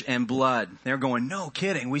flesh and blood. They're going, no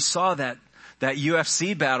kidding. We saw that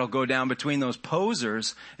UFC battle go down between those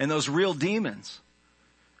posers and those real demons.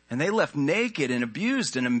 And they left naked and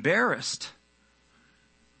abused and embarrassed.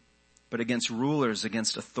 but against rulers,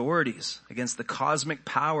 against authorities, against the cosmic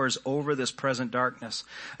powers over this present darkness,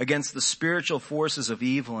 against the spiritual forces of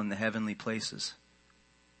evil in the heavenly places.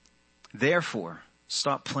 Therefore,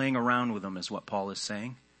 stop playing around with them, is what Paul is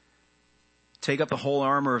saying. Take up the whole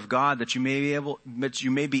armor of God that you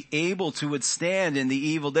may be able to withstand in the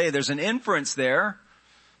evil day. There's an inference there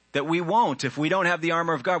that we won't. If we don't have the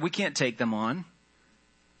armor of God, we can't take them on.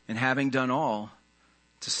 And having done all,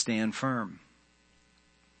 to stand firm.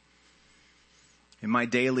 In my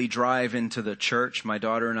daily drive into the church, my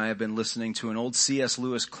daughter and I have been listening to an old C.S.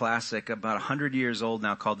 Lewis classic, about 100 years old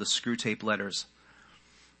now, called The Screwtape Letters.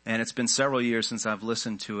 And it's been several years since I've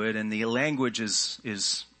listened to it, and the language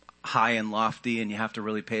is high and lofty, and you have to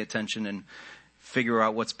really pay attention and figure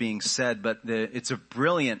out what's being said. But it's a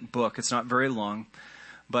brilliant book. It's not very long.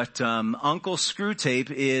 But Uncle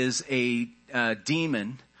Screwtape is a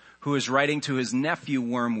demon who is writing to his nephew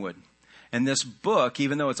Wormwood. And this book,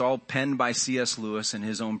 even though it's all penned by C.S. Lewis in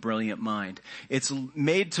his own brilliant mind, it's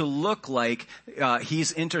made to look like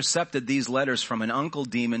he's intercepted these letters from an uncle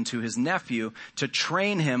demon to his nephew to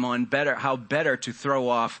train him on how better to throw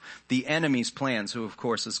off the enemy's plans, who of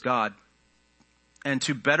course is God, and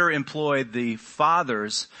to better employ the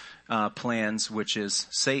father's plans, which is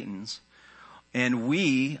Satan's. And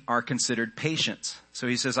we are considered patients. So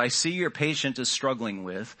he says, I see your patient is struggling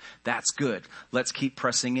with. That's good. Let's keep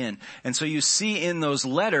pressing in. And so you see in those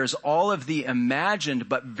letters all of the imagined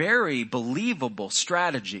but very believable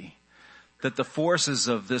strategy that the forces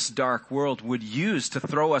of this dark world would use to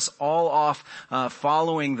throw us all off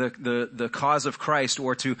following the cause of Christ,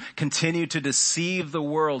 or to continue to deceive the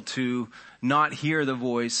world to not hear the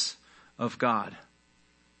voice of God.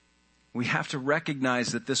 We have to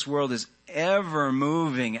recognize that this world is ever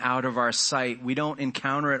moving out of our sight. We don't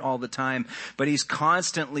encounter it all the time, but he's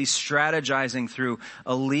constantly strategizing through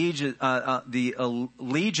the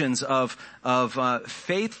legions of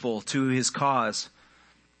faithful to his cause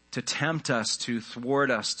to tempt us, to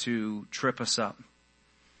thwart us, to trip us up.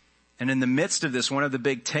 And in the midst of this, one of the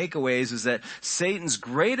big takeaways is that Satan's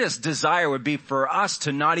greatest desire would be for us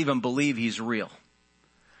to not even believe he's real.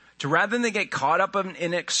 To rather than get caught up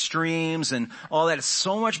in extremes and all that, it's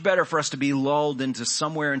so much better for us to be lulled into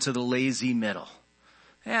somewhere into the lazy middle.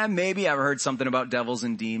 Yeah, maybe I've heard something about devils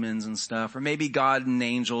and demons and stuff, or maybe God and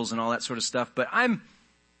angels and all that sort of stuff, but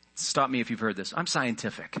stop me if you've heard this, I'm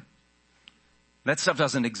scientific. That stuff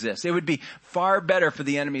doesn't exist. It would be far better for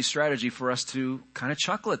the enemy's strategy for us to kind of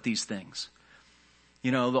chuckle at these things.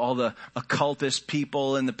 You know, all the occultist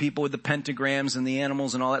people and the people with the pentagrams and the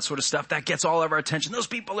animals and all that sort of stuff. That gets all of our attention. Those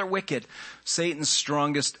people are wicked. Satan's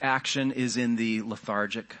strongest action is in the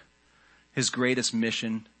lethargic. His greatest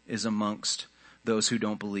mission is amongst those who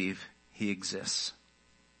don't believe he exists.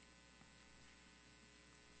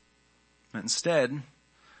 Instead,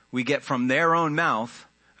 we get from their own mouth,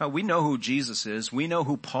 we know who Jesus is. We know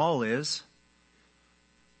who Paul is.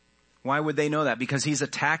 Why would they know that? Because he's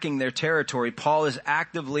attacking their territory. Paul is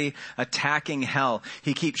actively attacking hell.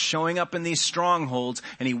 He keeps showing up in these strongholds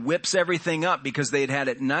and he whips everything up because they'd had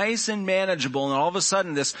it nice and manageable, and all of a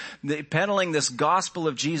sudden peddling this gospel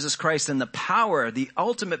of Jesus Christ and the power, the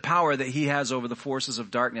ultimate power that he has over the forces of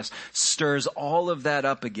darkness, stirs all of that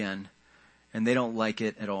up again, and they don't like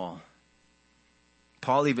it at all.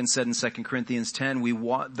 Paul even said in 2 Corinthians 10,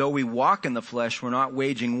 though we walk in the flesh, we're not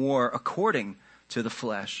waging war according to the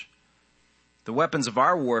flesh. The weapons of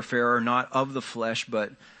our warfare are not of the flesh,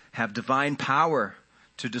 but have divine power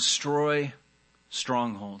to destroy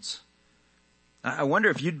strongholds. I wonder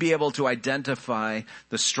if you'd be able to identify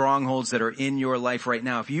the strongholds that are in your life right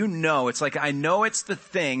now. If you know, it's like, I know it's the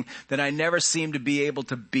thing that I never seem to be able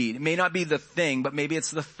to beat. It may not be the thing, but maybe it's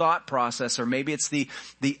the thought process, or maybe it's the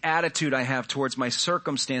attitude I have towards my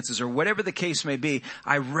circumstances, or whatever the case may be.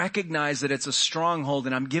 I recognize that it's a stronghold,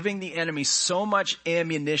 and I'm giving the enemy so much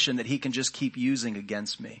ammunition that he can just keep using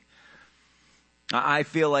against me. I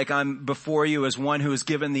feel like I'm before you as one who has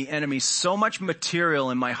given the enemy so much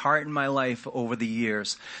material in my heart and my life over the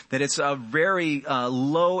years that it's a very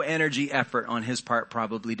low energy effort on his part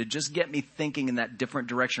probably to just get me thinking in that different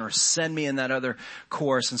direction or send me in that other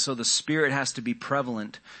course. And so the Spirit has to be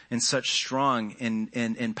prevalent in such strong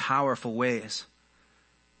and powerful ways.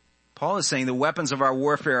 Paul is saying the weapons of our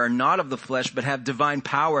warfare are not of the flesh, but have divine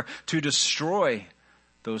power to destroy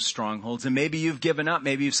those strongholds. And maybe you've given up.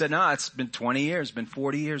 Maybe you've said, no, it's been 20 years, been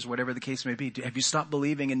 40 years, whatever the case may be. Have you stopped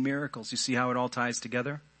believing in miracles? You see how it all ties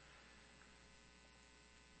together?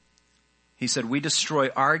 He said, we destroy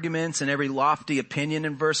arguments and every lofty opinion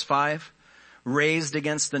in verse 5, raised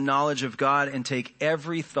against the knowledge of God, and take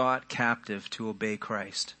every thought captive to obey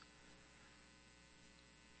Christ.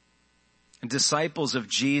 disciples of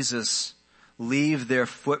Jesus leave their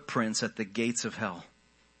footprints at the gates of hell.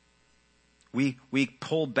 We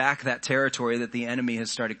pull back that territory that the enemy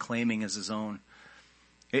has started claiming as his own.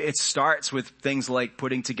 It starts with things like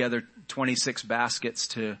putting together 26 baskets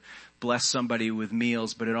to bless somebody with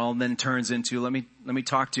meals, but it all then turns into, let me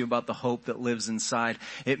talk to you about the hope that lives inside.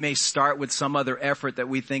 It may start with some other effort that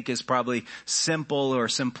we think is probably simple or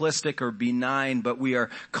simplistic or benign, but we are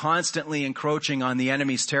constantly encroaching on the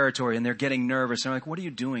enemy's territory, and they're getting nervous. They're like, what are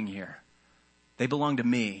you doing here? They belong to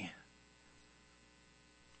me.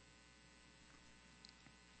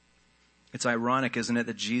 It's ironic, isn't it,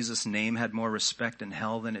 that Jesus' name had more respect in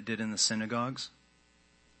hell than it did in the synagogues?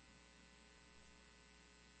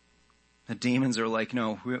 The demons are like,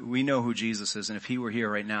 no, we know who Jesus is, and if he were here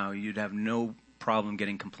right now, you'd have no problem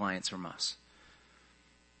getting compliance from us.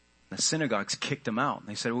 The synagogues kicked him out.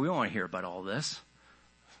 They said, well, we don't want to hear about all this.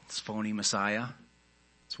 It's phony Messiah.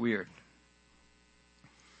 It's weird.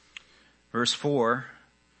 Verse 4,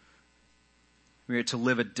 we are to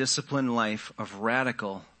live a disciplined life of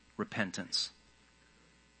radical repentance.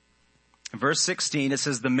 In verse 16, it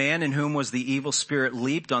says, the man in whom was the evil spirit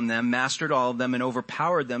leaped on them, mastered all of them, and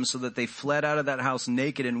overpowered them so that they fled out of that house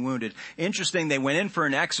naked and wounded. Interesting, they went in for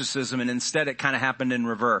an exorcism, and instead it kind of happened in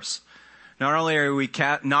reverse. Not only are we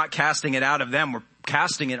not casting it out of them, we're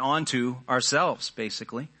casting it onto ourselves,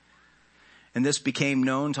 basically. And this became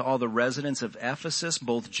known to all the residents of Ephesus,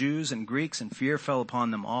 both Jews and Greeks, and fear fell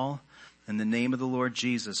upon them all. And the name of the Lord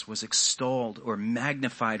Jesus was extolled or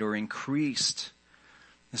magnified or increased.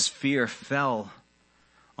 This fear fell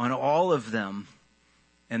on all of them,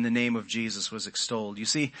 and the name of Jesus was extolled. You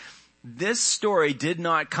see, this story did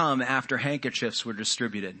not come after handkerchiefs were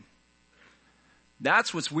distributed.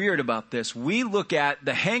 That's what's weird about this. We look at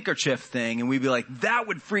the handkerchief thing and we'd be like, that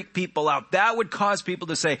would freak people out. That would cause people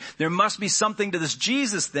to say, there must be something to this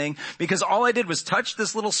Jesus thing, because all I did was touch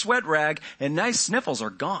this little sweat rag and nice sniffles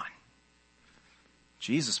are gone.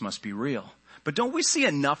 Jesus must be real. But don't we see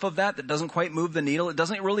enough of that doesn't quite move the needle? It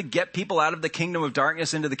doesn't really get people out of the kingdom of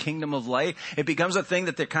darkness into the kingdom of light. It becomes a thing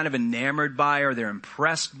that they're kind of enamored by, or they're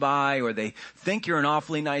impressed by, or they think you're an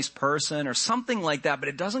awfully nice person or something like that, but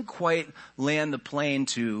it doesn't quite land the plane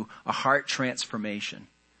to a heart transformation.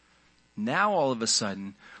 Now all of a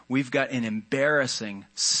sudden, we've got an embarrassing,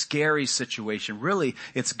 scary situation. Really,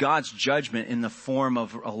 it's God's judgment in the form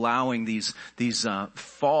of allowing these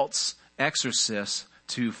false exorcists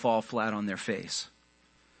to fall flat on their face.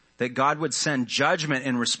 That God would send judgment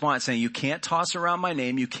in response, saying, you can't toss around my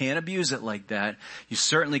name, you can't abuse it like that, you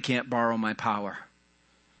certainly can't borrow my power.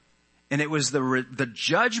 And it was the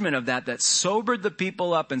judgment of that sobered the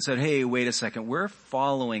people up and said, hey, wait a second, we're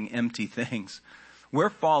following empty things. We're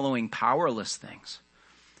following powerless things.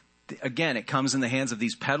 Again, it comes in the hands of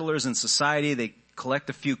these peddlers in society. They collect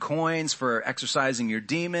a few coins for exorcising your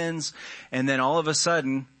demons. And then all of a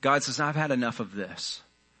sudden, God says, I've had enough of this.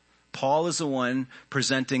 Paul is the one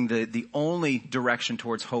presenting the only direction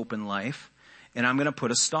towards hope in life. And I'm going to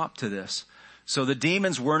put a stop to this. So the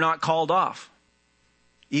demons were not called off.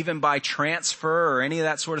 Even by transfer or any of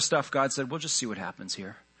that sort of stuff, God said, we'll just see what happens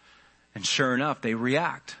here. And sure enough, they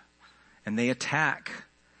react. And they attack.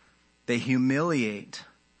 They humiliate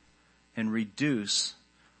and reduce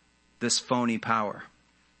this phony power.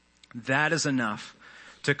 That is enough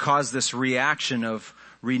to cause this reaction of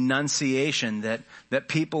renunciation that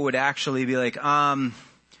people would actually be like,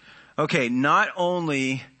 okay, not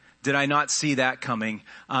only did I not see that coming,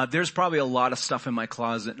 there's probably a lot of stuff in my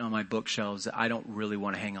closet and on my bookshelves that I don't really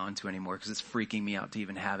want to hang on to anymore because it's freaking me out to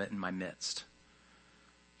even have it in my midst.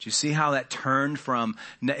 Do you see how that turned from,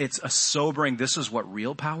 it's a sobering, this is what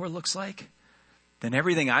real power looks like? Then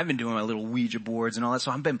everything I've been doing, my little Ouija boards and all that,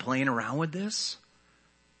 so I've been playing around with this.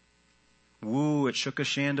 Woo, it shook a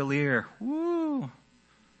chandelier. Woo.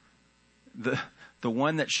 The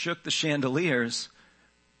one that shook the chandeliers,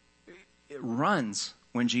 it runs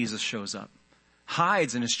when Jesus shows up,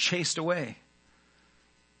 hides and is chased away.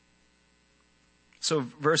 So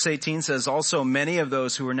verse 18 says, also many of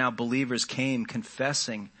those who are now believers came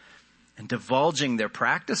confessing and divulging their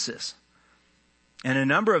practices. And a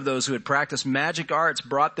number of those who had practiced magic arts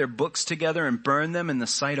brought their books together and burned them in the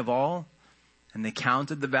sight of all. And they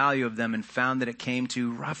counted the value of them and found that it came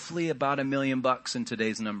to roughly about $1 million in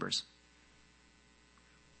today's numbers.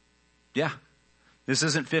 Yeah. This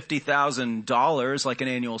isn't $50,000 like an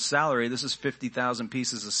annual salary. This is 50,000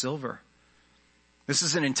 pieces of silver. This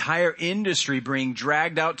is an entire industry being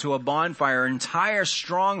dragged out to a bonfire, an entire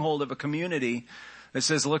stronghold of a community that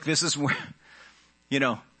says, look, this is where,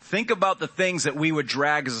 think about the things that we would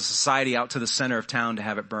drag as a society out to the center of town to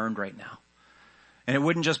have it burned right now. And it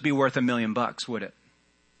wouldn't just be worth $1 million, would it?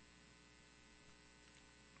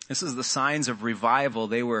 This is the signs of revival.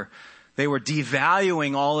 They were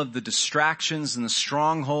devaluing all of the distractions and the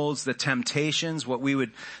strongholds, the temptations, what we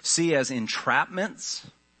would see as entrapments,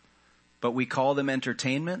 but we call them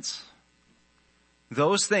entertainments.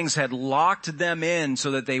 Those things had locked them in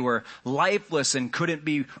so that they were lifeless and couldn't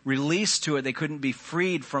be released to it. They couldn't be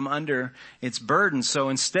freed from under its burden. So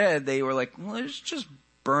instead they were like, well, let's just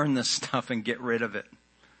burn this stuff and get rid of it.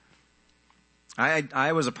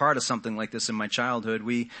 I was a part of something like this in my childhood.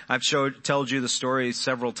 I've told you the story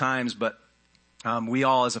several times, but we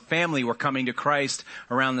all as a family were coming to Christ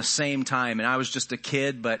around the same time, and I was just a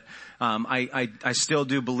kid, but I still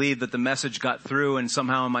do believe that the message got through, and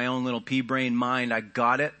somehow in my own little pea-brain mind I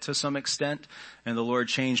got it to some extent, and the Lord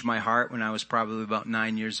changed my heart when I was probably about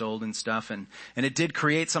 9 years old and stuff, and it did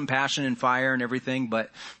create some passion and fire and everything, but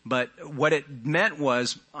what it meant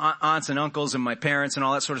was aunts and uncles and my parents and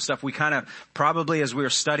all that sort of stuff, we kind of probably, as we were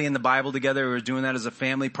studying the Bible together, we were doing that as a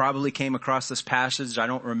family, probably came across this passage. I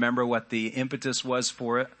don't remember what the impetus was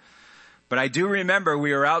for it. But I do remember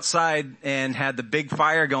we were outside and had the big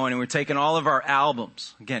fire going, and we were taking all of our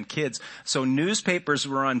albums. Again, kids. So newspapers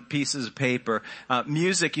were on pieces of paper.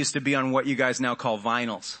 Music used to be on what you guys now call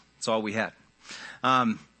vinyls. That's all we had.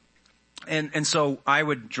 And so I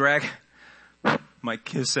would drag my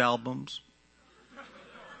Kiss albums.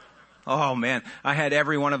 Oh man, I had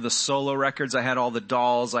every one of the solo records. I had all the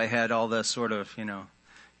dolls. I had all the sort of,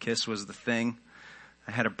 Kiss was the thing.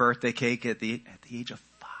 I had a birthday cake at the age of 5.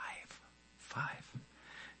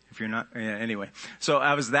 If you're not, anyway. So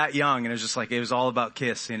I was that young, and it was just like, it was all about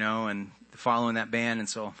Kiss, and following that band, and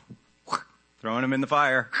so throwing them in the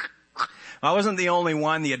fire. I wasn't the only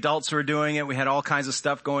one. The adults were doing it. We had all kinds of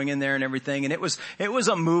stuff going in there and everything, and it was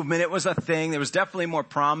a movement. It was a thing. It was definitely more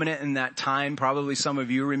prominent in that time. Probably some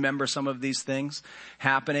of you remember some of these things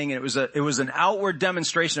happening, and it was an outward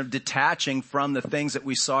demonstration of detaching from the things that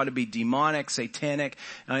we saw to be demonic, satanic,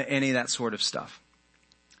 any of that sort of stuff.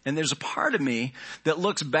 And there's a part of me that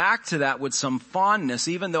looks back to that with some fondness,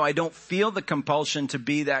 even though I don't feel the compulsion to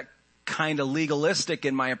be that kind of legalistic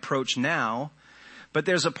in my approach now. But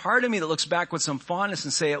there's a part of me that looks back with some fondness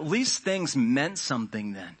and say, at least things meant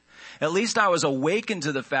something then. At least I was awakened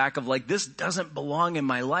to the fact of like, this doesn't belong in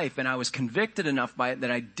my life. And I was convicted enough by it that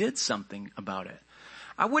I did something about it.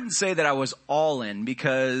 I wouldn't say that I was all in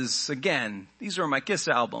because, again, these were my Kiss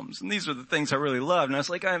albums and these are the things I really loved. And I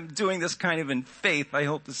was like, I'm doing this kind of in faith. I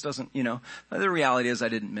hope this doesn't, The reality is I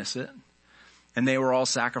didn't miss it. And they were all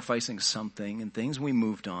sacrificing something and things. We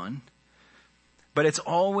moved on. But it's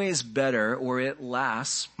always better, or it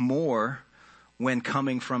lasts more when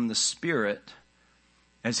coming from the Spirit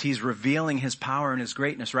as He's revealing His power and His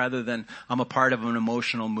greatness rather than I'm a part of an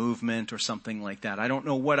emotional movement or something like that. I don't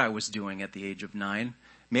know what I was doing at the age of 9.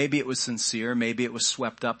 Maybe it was sincere. Maybe it was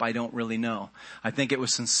swept up. I don't really know. I think it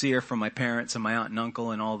was sincere from my parents and my aunt and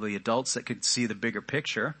uncle and all the adults that could see the bigger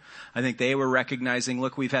picture. I think they were recognizing,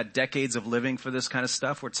 look, we've had decades of living for this kind of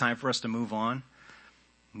stuff. It's time for us to move on.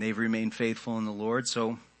 And they've remained faithful in the Lord.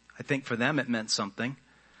 So I think for them it meant something.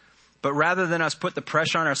 But rather than us put the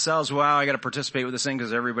pressure on ourselves, wow, I got to participate with this thing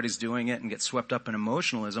because everybody's doing it and get swept up in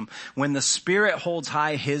emotionalism. When the Spirit holds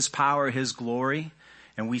high His power, His glory,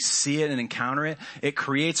 and we see it and encounter it, it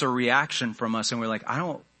creates a reaction from us. And we're like, I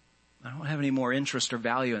don't have any more interest or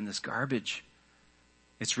value in this garbage.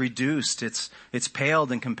 It's reduced. It's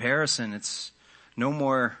paled in comparison. It's no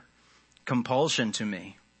more compulsion to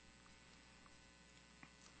me.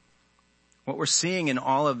 What we're seeing in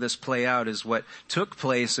all of this play out is what took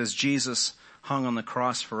place as Jesus hung on the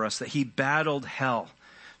cross for us, that He battled hell,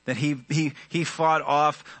 that he fought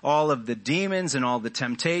off all of the demons and all the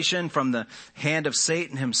temptation from the hand of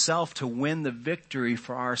Satan himself to win the victory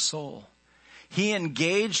for our soul. He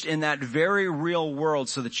engaged in that very real world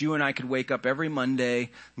so that you and I could wake up every Monday,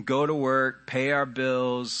 go to work, pay our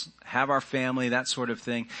bills, have our family, that sort of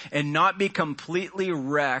thing, and not be completely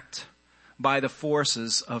wrecked by the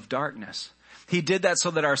forces of darkness. He did that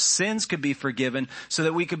so that our sins could be forgiven, so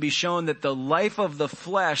that we could be shown that the life of the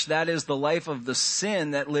flesh, that is the life of the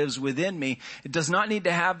sin that lives within me, it does not need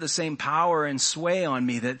to have the same power and sway on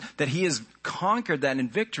me, that He has conquered that in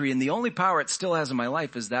victory, and the only power it still has in my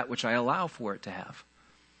life is that which I allow for it to have.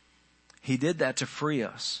 He did that to free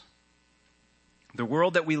us. The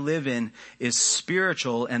world that we live in is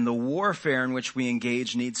spiritual, and the warfare in which we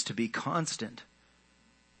engage needs to be constant.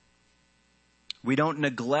 We don't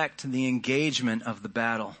neglect the engagement of the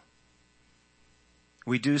battle.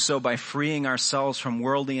 We do so by freeing ourselves from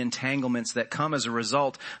worldly entanglements that come as a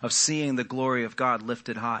result of seeing the glory of God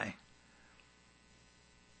lifted high.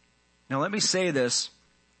 Now let me say this,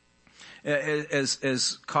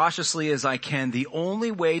 as cautiously as I can, the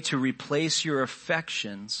only way to replace your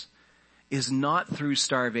affections is not through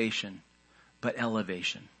starvation, but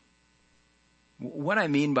elevation. What I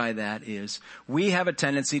mean by that is we have a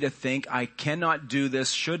tendency to think I cannot do this,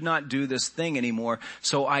 should not do this thing anymore.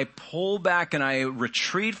 So I pull back and I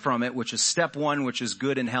retreat from it, which is step one, which is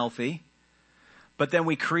good and healthy. But then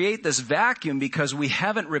we create this vacuum because we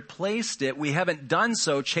haven't replaced it. We haven't done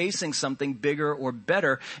so chasing something bigger or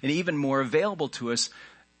better and even more available to us,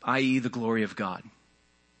 i.e. the glory of God.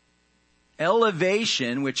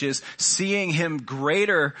 Elevation, which is seeing him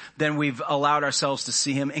greater than we've allowed ourselves to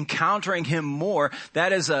see him, encountering him more,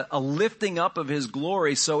 that is a lifting up of his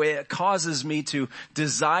glory. So it causes me to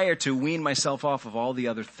desire to wean myself off of all the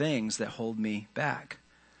other things that hold me back.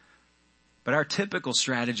 But our typical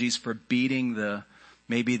strategies for beating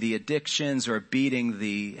maybe the addictions or beating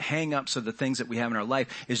the hang-ups of the things that we have in our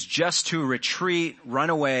life is just to retreat, run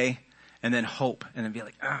away, and then hope. And then be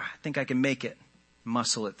like, I think I can make it.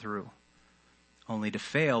 Muscle it through. Only to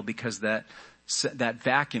fail because that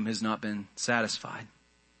vacuum has not been satisfied.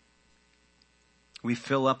 We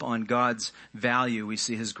fill up on God's value. We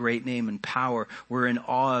see his great name and power. We're in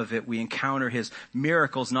awe of it. We encounter his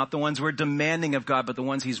miracles, not the ones we're demanding of God, but the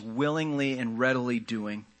ones he's willingly and readily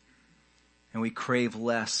doing. And we crave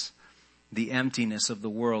less the emptiness of the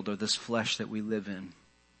world or this flesh that we live in.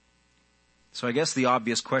 So I guess the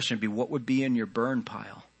obvious question would be, what would be in your burn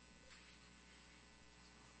pile?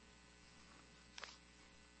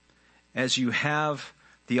 As you have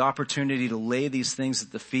the opportunity to lay these things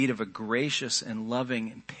at the feet of a gracious and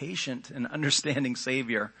loving and patient and understanding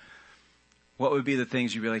Savior, what would be the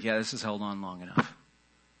things you'd be like, yeah, this has held on long enough.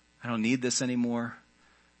 I don't need this anymore.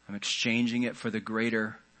 I'm exchanging it for the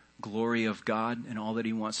greater glory of God and all that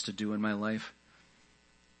he wants to do in my life.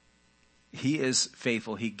 He is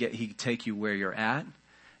faithful. He take you where you're at.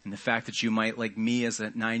 And the fact that you might, like me as a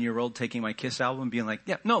 9-year-old taking my Kiss album, being like,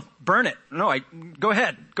 yeah, no, burn it. No, go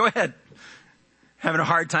ahead. Having a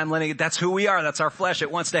hard time letting it. That's who we are. That's our flesh.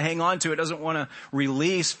 It wants to hang on to it. It doesn't want to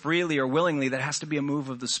release freely or willingly. That has to be a move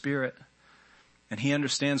of the Spirit. And he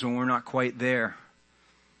understands when we're not quite there.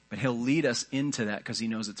 But he'll lead us into that because he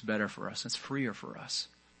knows it's better for us. It's freer for us.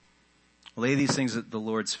 Lay these things at the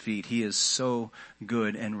Lord's feet. He is so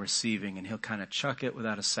good and receiving, and he'll kind of chuck it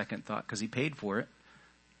without a second thought because he paid for it.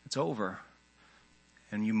 It's over.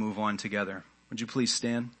 And you move on together. Would you please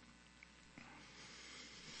stand?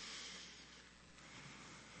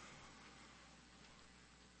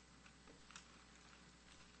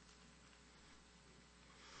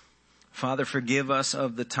 Father, forgive us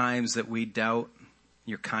of the times that we doubt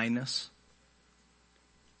your kindness,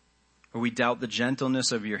 or we doubt the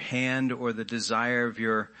gentleness of your hand, or the desire of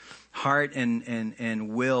your heart and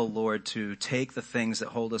will, Lord, to take the things that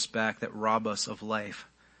hold us back, that rob us of life.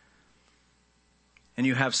 And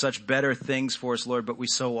you have such better things for us, Lord, but we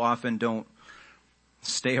so often don't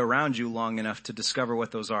stay around you long enough to discover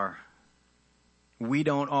what those are. We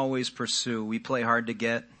don't always pursue. We play hard to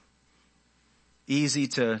get, easy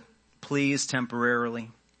to please temporarily.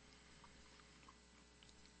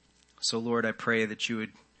 So, Lord, I pray that you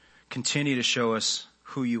would continue to show us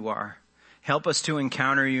who you are. Help us to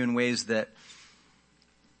encounter you in ways that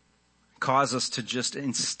cause us to just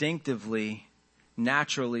instinctively,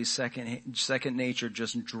 naturally, second nature,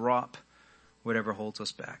 just drop whatever holds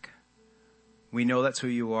us back. We know that's who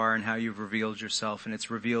you are and how you've revealed yourself, and it's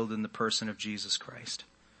revealed in the person of Jesus Christ.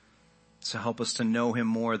 So help us to know him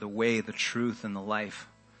more, the way, the truth, and the life.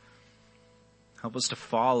 Help us to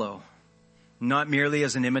follow, not merely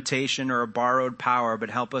as an imitation or a borrowed power, but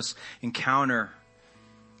help us encounter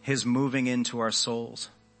his moving into our souls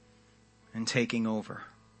and taking over.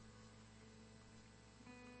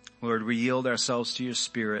 Lord, we yield ourselves to your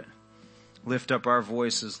Spirit. Lift up our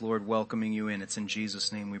voices, Lord, welcoming you in. It's in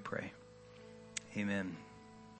Jesus' name we pray. Amen.